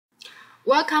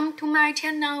Welcome to my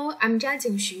channel. I'm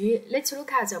Jiajing Xu. Let's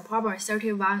look at the problem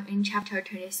 31 in chapter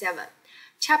 27.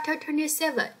 Chapter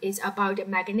 27 is about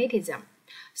magnetism.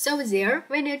 So there,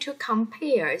 we need to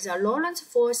compare the Lorentz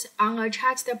force on a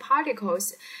charged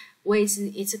particles with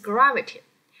its gravity.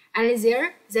 And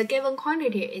there, the given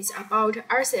quantity is about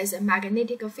Earth's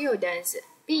magnetic field density,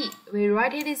 B. We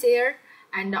write it there.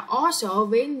 And also,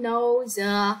 we know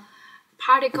the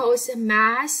particle's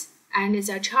mass and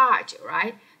the charge,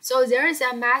 right? So there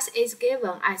the mass is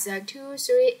given as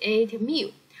 238 mu.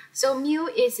 So mu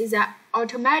is the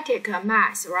automatic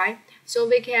mass, right? So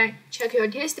we can check your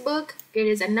textbook,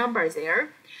 get the number there.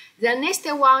 The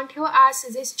next one tells us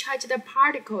these charged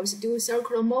particles do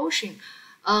circular motion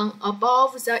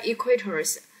above the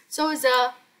equators. So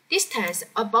the distance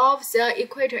above the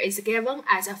equator is given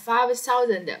as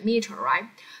 5,000 meters, right?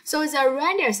 So the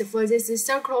radius for this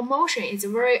circular motion is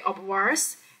very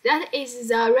obvious. That is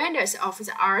the radius of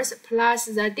the Earth plus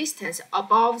the distance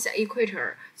above the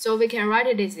equator. So we can write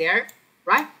it there,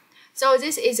 right? So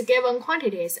this is given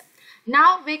quantities.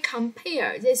 Now we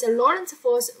compare this Lorentz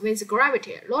force with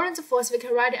gravity. Lorentz force we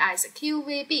can write as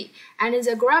QVB and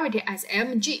the gravity as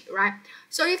mg, right?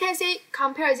 So you can see,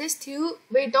 compare these two,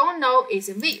 we don't know is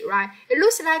v, right? It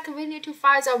looks like we need to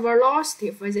find the velocity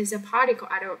for this particle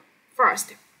at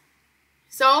first.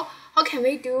 So how can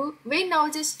we do? We know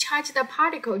this charged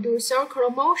particle do circular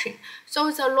motion. So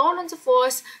the Lorentz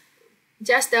force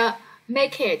just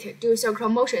make it do circular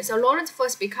motion. So Lorentz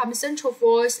force becomes central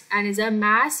force and the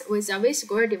mass with the v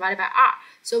squared divided by r.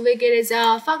 So we get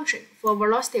the function for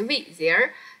velocity v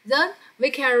there. Then we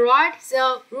can write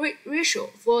the ratio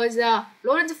for the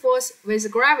Lorentz force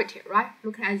with gravity, right?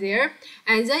 Look at there.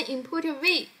 And then input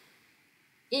v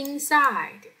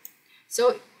inside.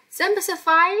 So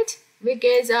simplify it. We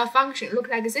get the function look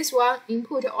like this one,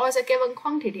 input all the given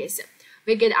quantities.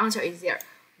 We get the answer is there.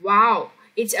 Wow,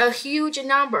 it's a huge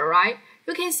number, right?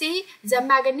 You can see the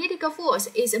magnetic force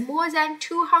is more than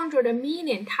 200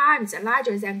 million times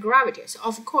larger than gravity. So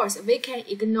of course, we can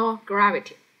ignore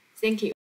gravity. Thank you.